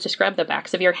you're supposed to scrub, the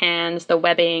backs of your hands, the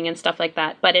webbing and stuff like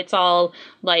that. But it's all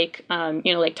like,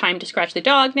 like time to scratch the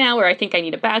dog now, or I think I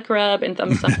need a back rub and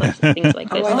things like this. I think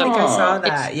I saw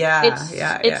that.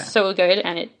 It's so good.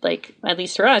 And it, like, at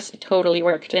least for us, it totally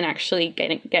worked in actually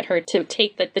get her to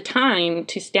take the time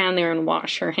to stand there and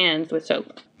wash her hands with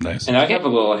soap. Nice. And I have a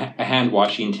little hand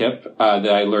washing tip that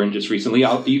I learned just recently.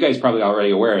 You guys probably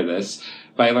already aware of this,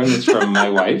 but I learned this from my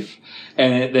wife.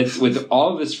 And that's with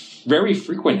all of this very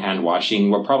frequent hand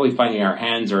washing, we're probably finding our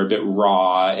hands are a bit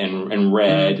raw and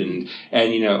red, and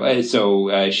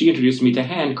so she introduced me to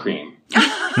hand cream.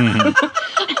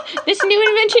 This new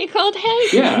invention called hand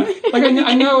cream. Yeah, like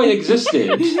I know it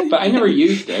existed, but I never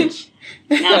used it.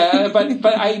 No.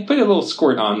 But I put a little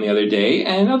squirt on the other day,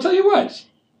 and I'll tell you what.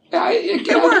 I think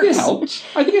it helped.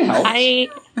 I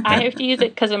have to use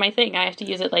it because of my thing. I have to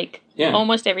use it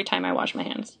almost every time I wash my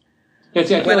hands. Yeah,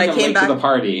 see, I feel like I'm late to the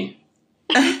party.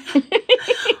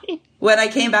 When I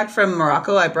came back from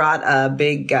Morocco, I brought a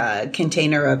big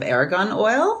container of argan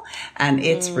oil, and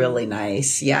it's really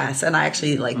nice. Yes, and I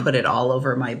actually put it all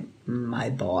over my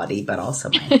body, but also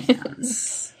my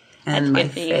hands and my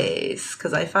face,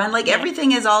 because I find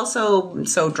everything is also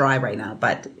so dry right now.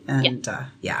 But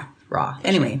raw.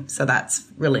 Anyway, so that's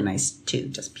really nice too,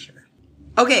 just pure.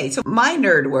 Okay, so my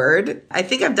nerd word, I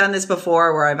think I've done this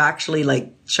before where I've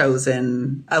actually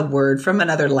chosen a word from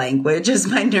another language as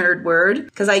my nerd word,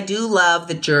 because I do love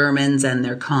the Germans and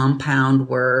their compound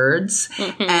words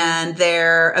and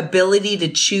their ability to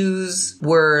choose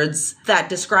words that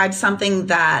describe something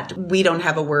that we don't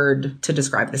have a word to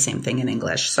describe the same thing in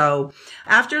English. So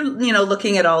after,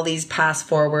 looking at all these pass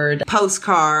forward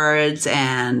postcards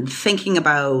and thinking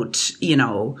about,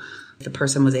 the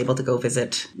person was able to go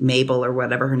visit Mabel or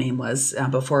whatever her name was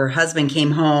before her husband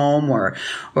came home, or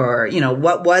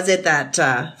what was it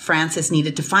that Frances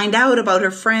needed to find out about her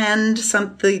friend,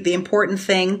 the important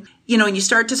thing. And you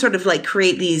start to sort of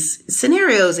create these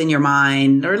scenarios in your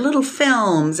mind or little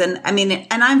films. And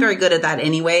I'm very good at that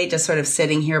anyway, just sort of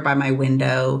sitting here by my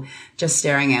window, just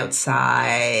staring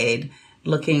outside,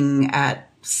 looking at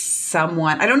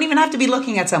someone. I don't even have to be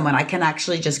looking at someone. I can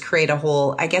actually just create a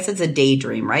whole, I guess it's a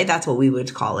daydream, right? That's what we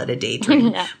would call it, a daydream.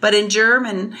 Yeah. But in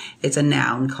German, it's a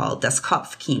noun called das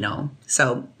Kopfkino.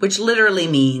 So, which literally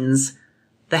means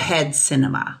the head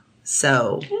cinema.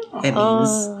 So it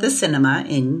means the cinema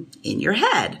in your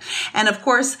head. And of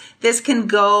course, this can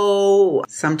go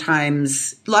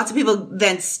sometimes, lots of people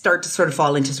then start to sort of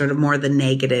fall into sort of more the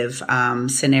negative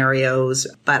scenarios,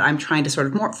 but I'm trying to sort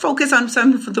of more focus on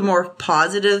some of the more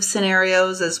positive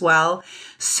scenarios as well.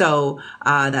 So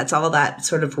that's all that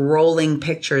sort of rolling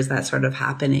pictures that sort of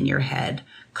happen in your head.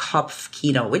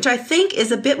 Kopfkino, which I think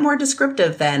is a bit more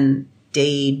descriptive than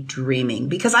daydreaming,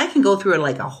 because I can go through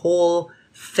a whole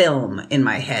film in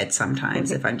my head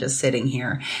sometimes if I'm just sitting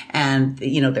here and,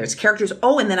 there's characters.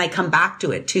 Oh, and then I come back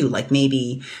to it too.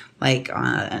 Maybe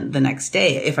the next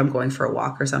day if I'm going for a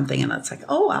walk or something, and it's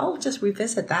I'll just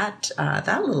revisit that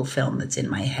little film that's in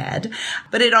my head.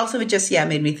 But it also just,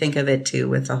 made me think of it too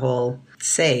with the whole,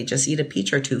 say, just eat a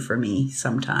peach or two for me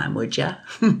sometime, would ya?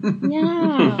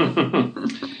 Yeah.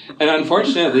 And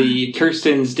unfortunately,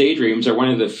 Kirsten's daydreams are one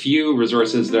of the few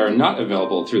resources that are not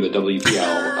available through the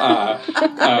WPL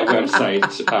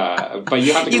website. But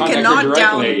you have to contact her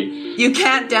directly. You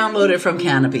can't download it from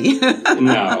Canopy.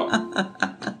 No,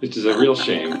 which is a real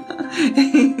shame.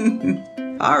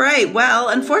 All right. Well,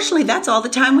 unfortunately, that's all the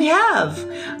time we have.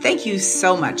 Thank you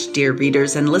so much, dear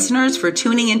readers and listeners, for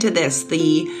tuning into this,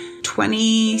 the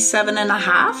 27 and a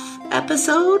half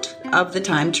episode of the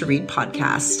Time to Read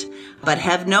podcast. But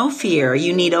have no fear,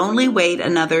 you need only wait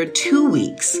another 2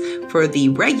 weeks for the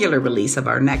regular release of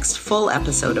our next full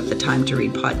episode of the Time to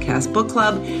Read podcast book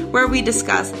club, where we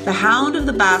discuss The Hound of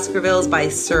the Baskervilles by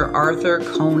Sir Arthur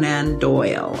Conan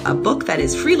Doyle, a book that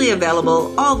is freely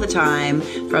available all the time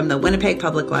from the Winnipeg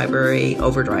Public Library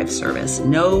Overdrive service.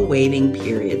 No waiting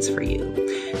periods for you.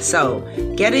 So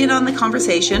get in on the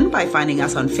conversation by finding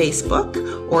us on Facebook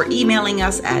or emailing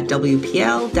us at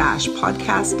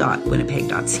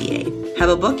wpl-podcast.winnipeg.ca. Have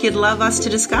a book you'd love us to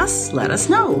discuss? Let us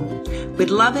know. We'd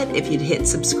love it if you'd hit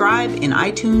subscribe in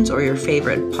iTunes or your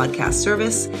favorite podcast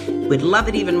service. We'd love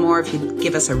it even more if you'd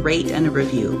give us a rate and a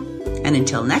review. And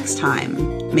until next time,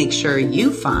 make sure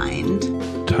you find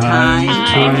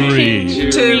time to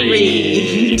read. To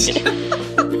read.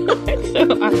 It's so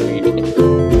awkward.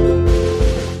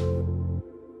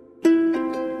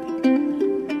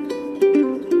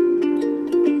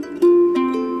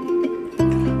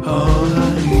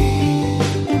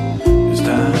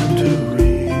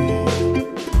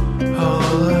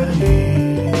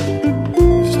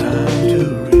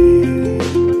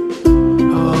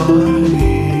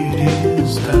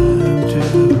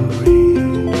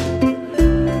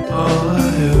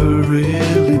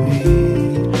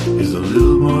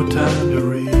 no time to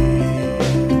read.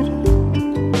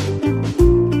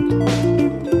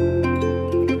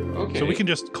 Okay. So we can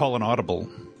just call an audible,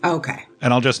 Okay.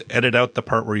 and I'll just edit out the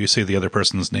part where you say the other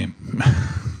person's name.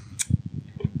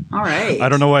 All right. I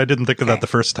don't know why I didn't think of that the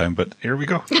first time, but here we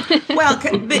go. Well,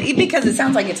 because it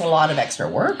sounds like it's a lot of extra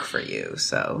work for you.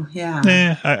 So, yeah.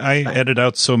 I edit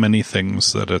out so many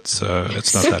things that it's not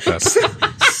that bad.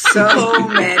 So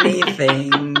many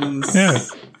things. Yeah.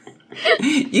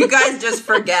 You guys just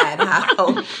forget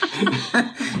how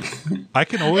I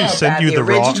can always send you the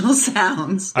original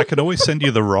sounds. I can always send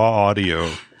you the raw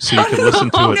audio so you can listen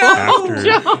to it after.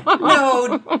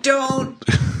 No,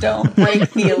 don't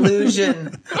break the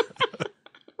illusion.